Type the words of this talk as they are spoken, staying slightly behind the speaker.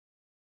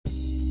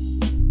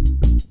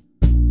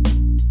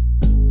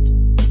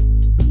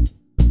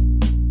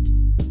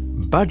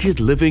Budget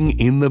living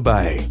in the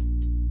Bay.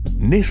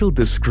 Nestled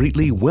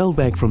discreetly well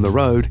back from the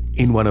road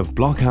in one of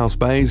Blockhouse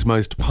Bay's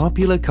most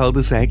popular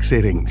cul-de-sac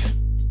settings.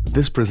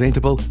 This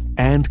presentable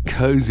and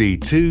cosy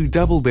 2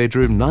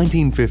 double-bedroom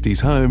 1950s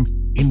home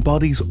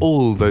embodies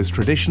all those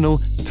traditional,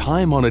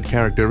 time-honoured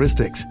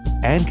characteristics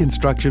and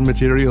construction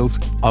materials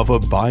of a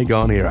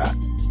bygone era,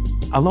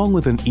 along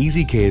with an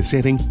easy care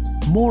setting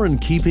more in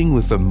keeping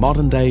with the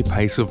modern-day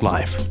pace of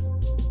life.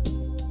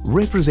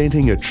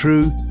 Representing a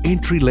true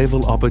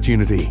entry-level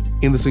opportunity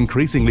in this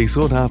increasingly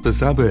sought-after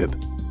suburb,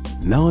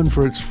 known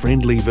for its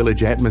friendly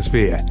village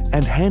atmosphere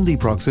and handy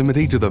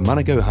proximity to the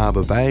Manukau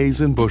Harbour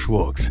bays and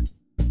bushwalks.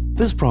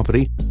 This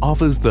property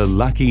offers the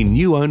lucky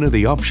new owner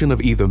the option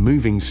of either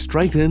moving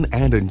straight in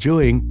and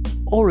enjoying,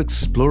 or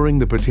exploring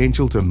the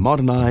potential to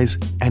modernise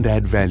and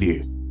add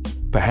value.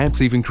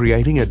 Perhaps even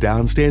creating a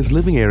downstairs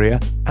living area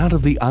out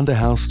of the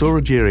underhouse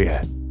storage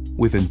area,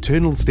 with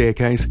internal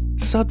staircase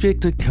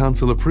subject to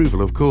council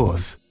approval, of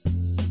course.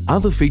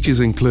 Other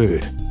features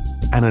include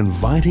an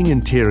inviting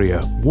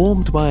interior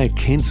warmed by a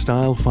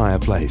Kent-style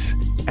fireplace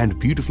and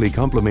beautifully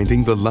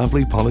complementing the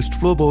lovely polished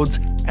floorboards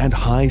and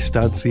high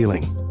stud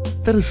ceiling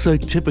that is so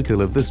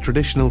typical of this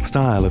traditional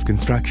style of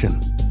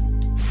construction.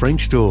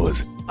 French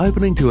doors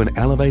opening to an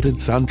elevated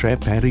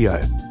sun-trap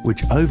patio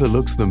which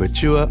overlooks the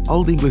mature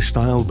Old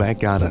English-style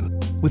back garden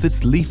with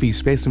its leafy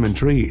specimen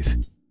trees,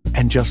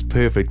 and just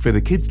perfect for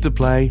the kids to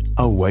play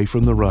away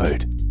from the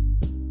road.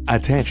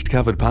 Attached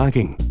covered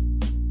parking.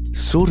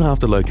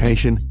 Sought-after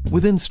location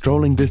within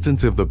strolling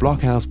distance of the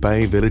Blockhouse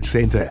Bay Village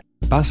Centre,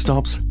 bus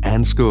stops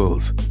and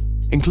schools,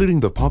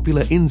 including the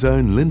popular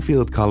in-zone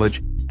Linfield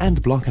College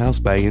and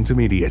Blockhouse Bay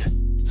Intermediate.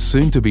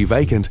 Soon to be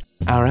vacant,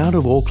 our out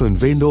of Auckland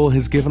vendor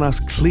has given us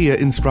clear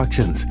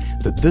instructions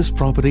that this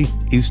property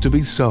is to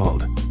be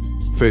sold.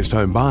 First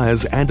home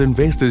buyers and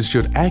investors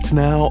should act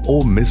now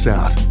or miss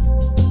out.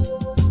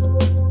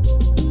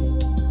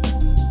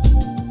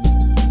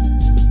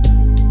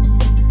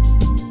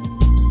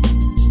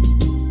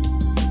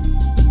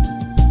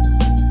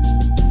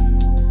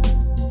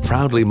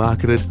 Proudly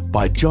marketed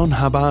by John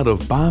Hubbard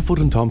of Barfoot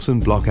and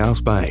Thompson Blockhouse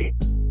Bay,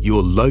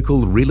 your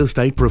local real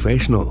estate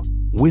professional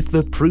with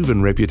the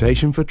proven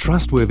reputation for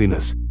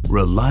trustworthiness,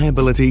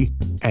 reliability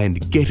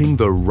and getting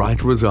the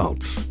right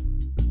results.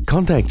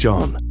 Contact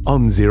John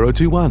on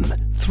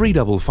 021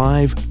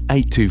 355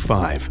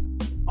 825,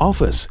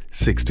 office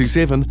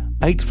 627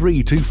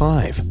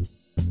 8325,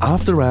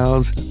 after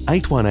hours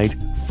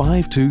 818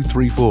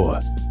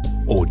 5234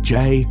 or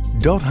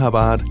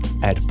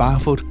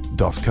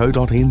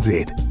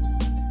j.hubbard@barfoot.co.nz.